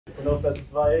Und auf Platz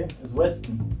 2 ist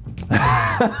Weston. I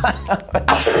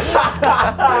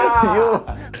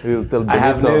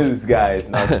have news, guys.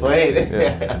 Now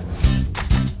explain.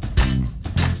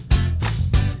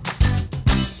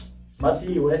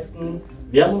 Matti, Weston,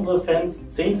 wir haben unsere Fans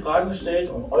 10 Fragen gestellt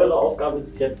und eure Aufgabe ist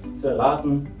es jetzt zu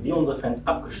erraten, wie unsere Fans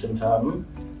abgestimmt haben.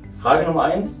 Frage Nummer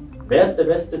 1. Wer ist der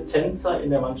beste Tänzer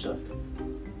in der Mannschaft?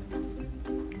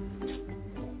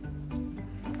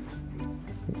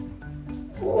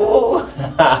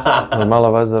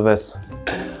 Normalerweise Wes.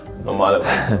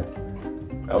 Normalerweise.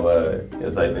 Aber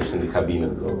ihr seid nicht in die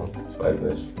Kabine, so. Ich weiß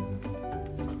nicht.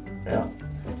 Ja.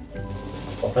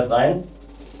 Auf Platz 1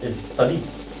 ist Salif.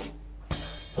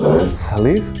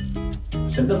 Salif?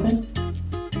 Stimmt das nicht?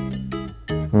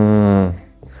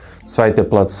 Zweiter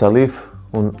Platz Salif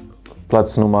und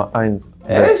Platz Nummer 1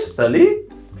 Echt? Wes. Salif?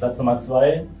 Platz Nummer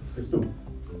 2 bist du.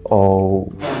 Oh,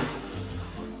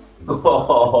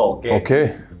 Oh, okay.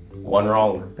 okay. One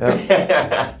wrong.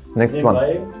 Ja. Next one.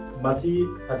 Nebenbei, Matti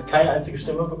hat keine einzige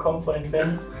Stimme bekommen von den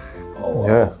Fans. Oh, wow.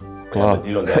 Ja, klar. But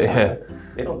you don't dance.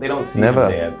 Yeah. They don't see Never.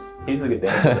 him dance. He's a good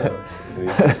dancer though. You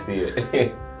can see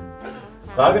it.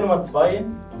 Frage Nummer 2.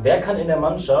 Wer kann in der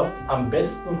Mannschaft am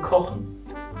besten kochen?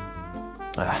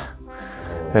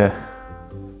 Ja.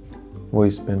 Wo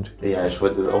ist Benji? Ja, ich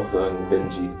wollte es auch sagen,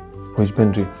 Benji. Wo ist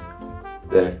Benji?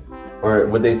 There. Or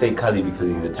would they say Kali because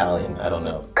he's Italian? I don't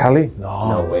know. Kali?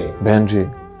 No way. Benji.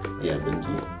 Yeah, Benji.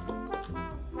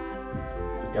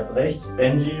 Ihr habt recht,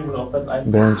 Benji wurde auf Platz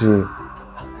 1. Benji.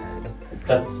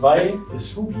 Platz 2 ist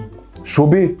Shubi.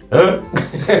 Schubi? Huh?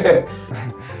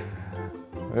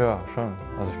 Ja, schon.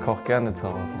 Also ich koche gerne zu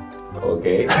Hause.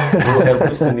 Okay. Woher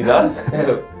wussten die das?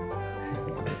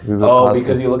 Oh,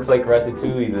 because he looks like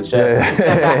Ratatouille, the chef.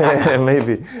 Yeah,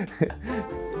 maybe.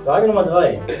 Frage Nummer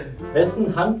 3.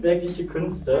 Wessen handwerkliche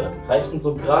Künste reichen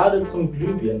so gerade zum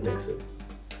Glühbirnenwechsel?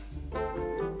 Do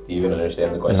you even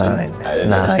understand the question? Nein. I didn't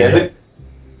Nein. understand it.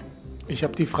 Ich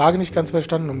habe die Frage nicht ganz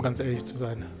verstanden, um ganz ehrlich zu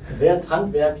sein. Wer ist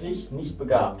handwerklich nicht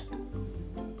begabt?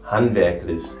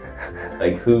 Handwerklich.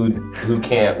 Like who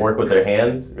can't work with their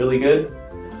hands really good?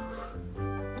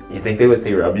 You think they would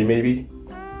say Robbie maybe?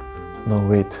 No,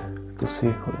 wait. To see,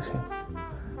 who is he?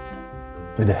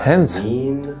 With the hands?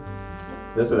 Mean?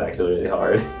 This is actually really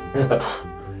hard.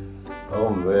 Oh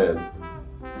man.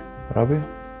 Robbie?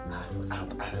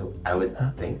 I would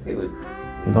think they would,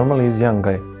 Normally he's young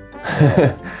guy.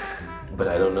 but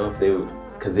I don't know if they would,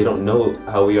 because they don't know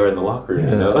how we are in the locker room,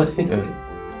 you know? Yeah.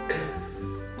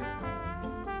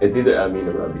 It's either Amin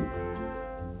or Robbie.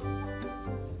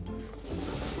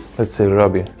 Let's say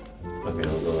Robbie. Okay, we'll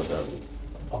go with Robbie.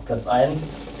 Auf Platz 1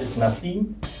 ist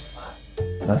Nassim.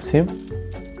 Nassim?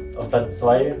 Auf Platz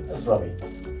 2 ist Robbie.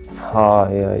 Ah,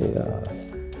 yeah. I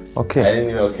Okay. didn't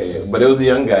even, okay, but it was the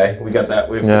young guy. We got that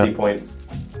with 50 Yeah. points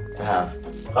to half.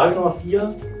 Frage Nummer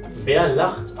 4. Wer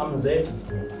lacht am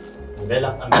seltensten? Wer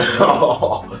lacht am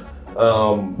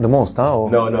seltensten? The most, huh?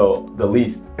 Or? No, the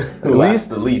least. The least?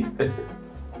 The least.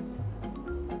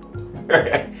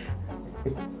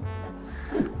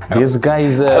 This guy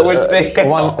is would say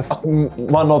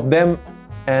one of them,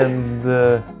 and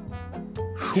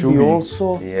Shubi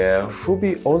also. Yeah,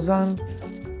 Shubi, Ozan.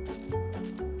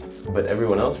 but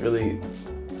everyone else really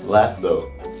laughed though.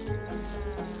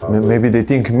 Maybe they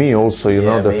think me also, you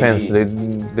know, Yeah, the fans. maybe.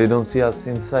 They don't see us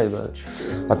inside,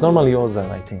 but normally Ozan,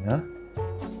 I think, huh?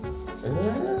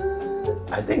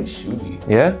 I think Shubi.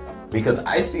 Yeah. Because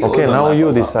I see. Okay, Ozan now laugh a you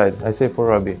lot. decide. I say for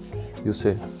Robbie. You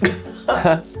say.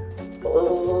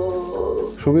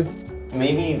 Shubi?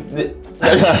 Maybe.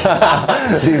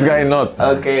 This guy not.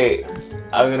 Okay,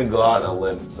 I'm gonna go out on a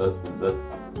limb. Das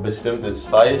bestimmt ist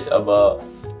falsch, aber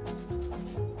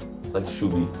es ist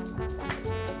Shubi.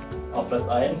 Auf Platz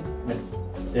 1 mit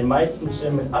den meisten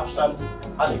Stimmen mit Abstand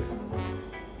ist Alex.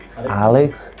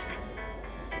 Alex?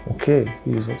 Okay,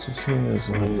 he is also seen as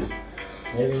well.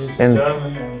 Maybe he's And-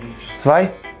 German and Zwei?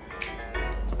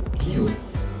 Guido.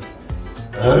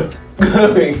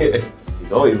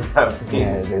 He's always laughing.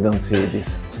 Yeah, they don't see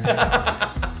this.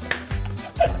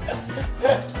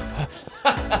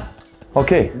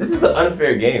 Okay. This is an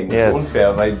unfair game. This Yes. is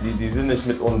unfair, weil die sind nicht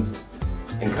mit uns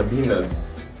in Kabine.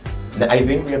 I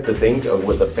think we have to think of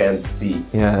what the fans see,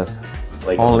 Yes.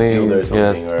 like Only- on the field or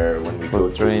something, yes. or when we For go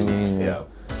to training. Yeah.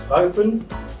 Frage 5.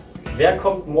 Wer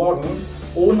kommt morgens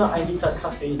ohne ein Liter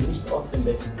Kaffee nicht aus dem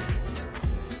Bett?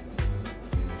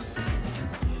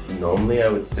 Normally, I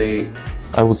would say,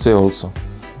 I would say also.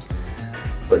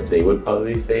 but they would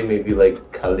probably say maybe like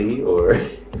Kali or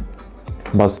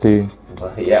Basti.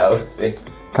 yeah, I would say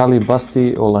Kali,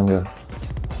 Basti, Olanga.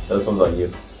 this one's on you.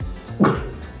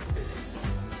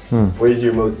 Where's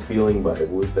your most feeling bei?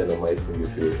 Wo ist dein am meisten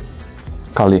Gefühl?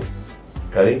 Kali.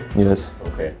 Kali? Yes.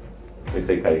 Okay. We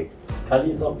say Kali.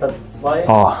 Kali ist auf Platz 2.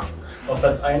 Oh. Auf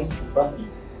Platz 1 ist Basti.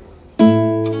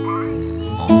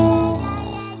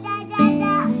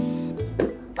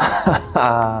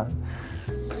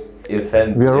 Ihr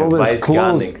Fans, We are ihr always weiß gar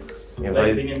close. nichts. Ihr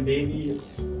Vielleicht weiß, wegen dem Baby.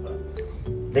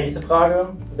 Nächste Frage.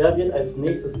 Wer wird als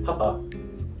nächstes Papa?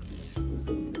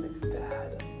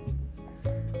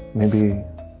 Maybe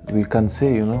we can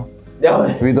say, you know. No.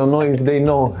 We don't know if they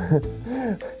know.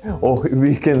 Or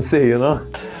we can say, you know.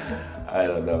 I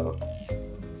don't know.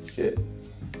 Shit.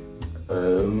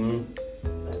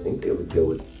 I think they would go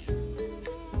with.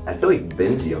 I feel like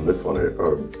Benji on this one,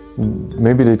 or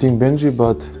Maybe they think Benji,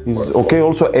 but he's okay.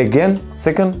 Also, again,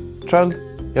 second child,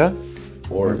 yeah.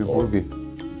 Maybe Burgi.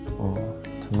 Oh,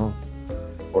 I don't know.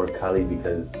 or Kali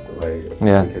because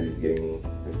Yeah. because he's getting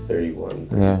his 31,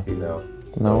 32 Yeah. now.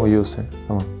 Now you say,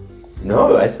 come on.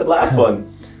 No, I said last one.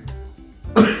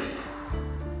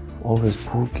 Always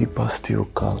Burgi, Basti or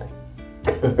Kali.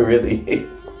 Really?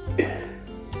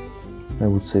 I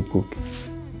would say Burgi.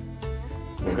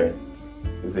 Okay.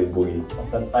 You say Boogie. Auf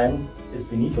Platz 1 ist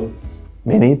Benito.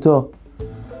 Benito.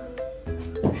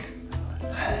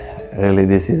 Really,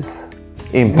 this is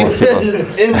impossible.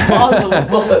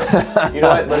 Impossible. You know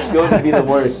what? Let's go to be the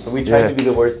worst. We tried to be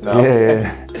the worst now.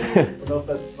 Yeah. Und auf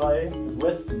Platz 2 ist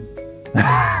Weston.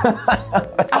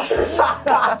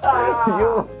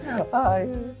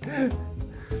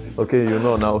 Okay, you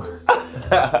know now.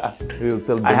 You'll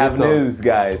tell Benito. I have news,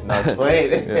 guys. Now explain.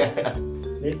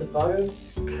 Nächste Frage.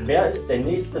 Wer ist der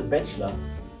nächste Bachelor?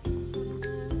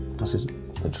 Was ist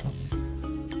Bachelor?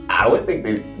 I would think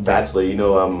the Bachelor, you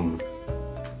know,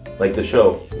 like the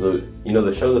show,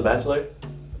 the show The Bachelor,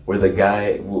 where the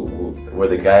guy,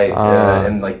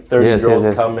 and like 30 yes, girls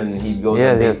yes. come and he goes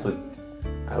Yes, on dates yes. with,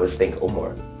 I would think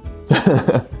Omar.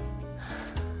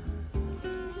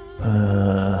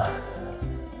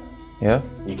 Yeah?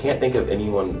 You can't think of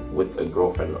anyone with a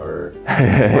girlfriend or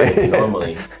wife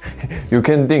normally. You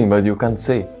can think, but you can't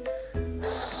say.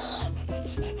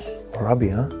 Robbie,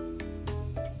 huh?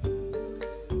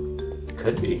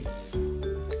 Could be.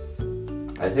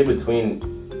 I say between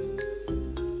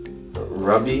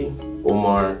Robbie,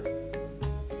 Omar,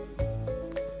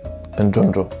 And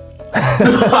Jonjo.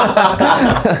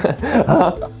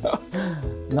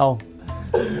 No.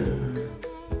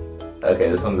 Okay,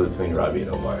 this one's between Robbie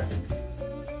and Omar.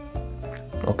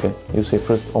 Okay, you say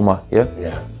first Omar, yeah?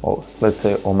 Yeah. Oh, let's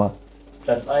say Omar.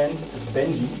 Platz 1 ist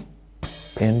Benji.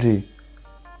 Benji.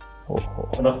 Oh,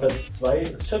 Und auf Platz 2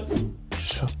 ist Schöpfi.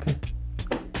 Shopping.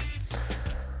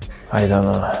 I don't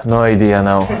know. No idea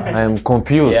now. I am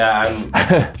confused. Yeah,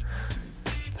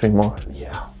 3 more.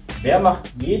 yeah. Wer macht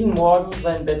jeden Morgen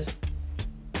sein Bett?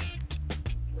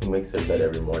 Who makes their bed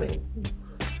every morning?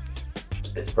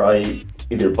 It's probably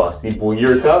either Basti, Boogie,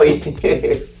 or Kali.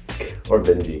 Or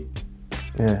Benji.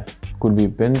 Yeah, could be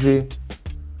Benji.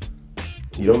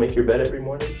 You don't make your bed every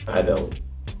morning? I don't.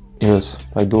 Yes,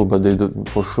 I do, but they do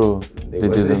for sure. They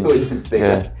didn't. wouldn't say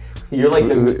Yeah. that. You're like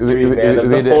the mystery man of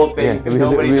the whole thing. with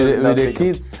Nobody knows the nothing.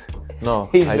 kids. No,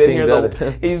 He's I been think here that.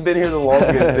 he's been here the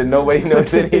longest and nobody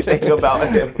knows anything about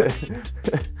him.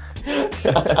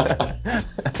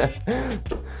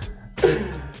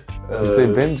 You say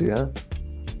Benji, huh?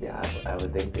 Yeah, I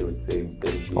would think they would say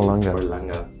Benji Or Langa. or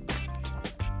Langa.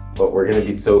 But we're gonna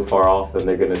be so far off and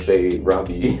they're gonna say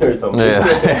Robbie or something. Yeah.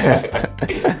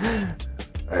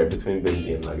 Alright, between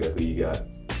Benji and Langa, who you got?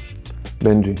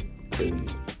 Benji.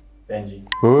 Benji. Benji.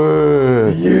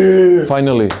 Yeah.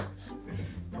 Finally.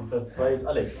 Auf Platz 2 ist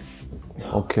Alex.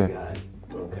 Okay. God.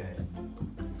 Okay.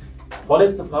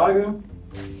 Vorletzte Frage.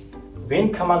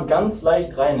 Wen kann man ganz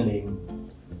leicht reinlegen?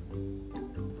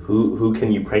 Who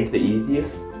can you prank the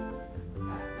easiest?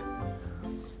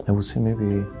 I would say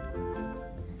maybe.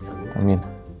 I mean,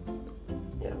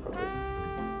 Yeah, probably.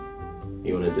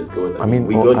 You wanna just go with that? I mean,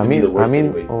 we go to be the I worst mean,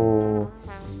 anyways. oh.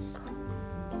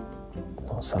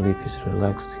 No, Salif is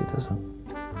relaxed. He doesn't.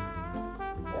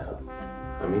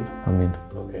 I mean, I mean,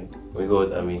 okay. We go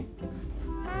with Ami.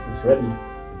 Es ist Rabbi.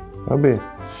 Rabbi.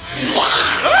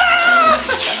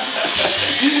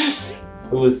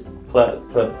 Who was Platz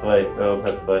 2? Oh,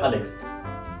 Platz 2. Alex.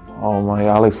 Oh my,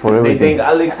 Alex for They everything. think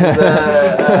Alex is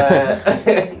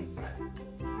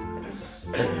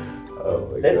Oh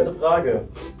my Letzte God. Frage.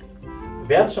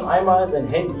 Wer hat schon einmal sein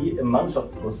Handy im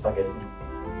Mannschaftsbus vergessen?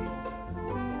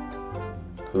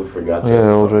 Who forgot Yeah,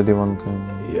 that? already one time.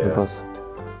 Yeah. The bus.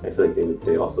 I feel like they would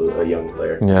say also a young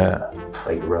player. Yeah.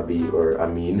 Like Rabi or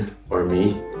Amin or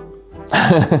me.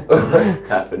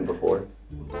 Happened before.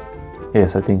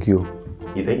 Yes, I think you.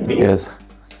 You think me? Yes.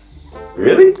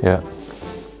 Really? Yeah.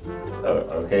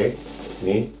 Oh, okay.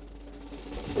 Me?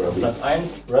 Auf Platz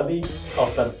 1 Robbie,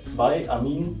 auf Platz 2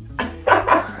 Amin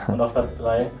und auf Platz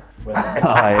 3 Weston.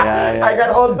 I got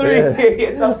all three.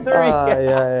 It's all three.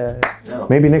 Yeah.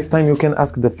 Maybe next time you can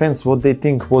ask the fans what they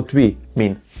think what we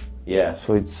mean. Yeah.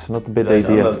 So it's not a bad Vielleicht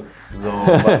idea. anders. So,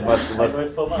 was,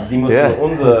 Neues Format. die müssen Ja.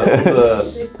 unsere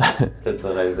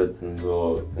Plätze reinsetzen,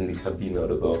 so in die Kabine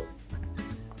oder so.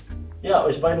 Ja,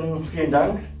 euch beiden vielen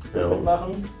Dank fürs Ja.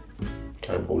 Mitmachen.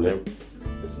 Kein Problem.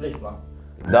 Bis zum nächsten Mal.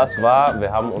 Das war,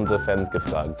 wir haben unsere Fans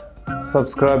gefragt.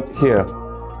 Subscribe here.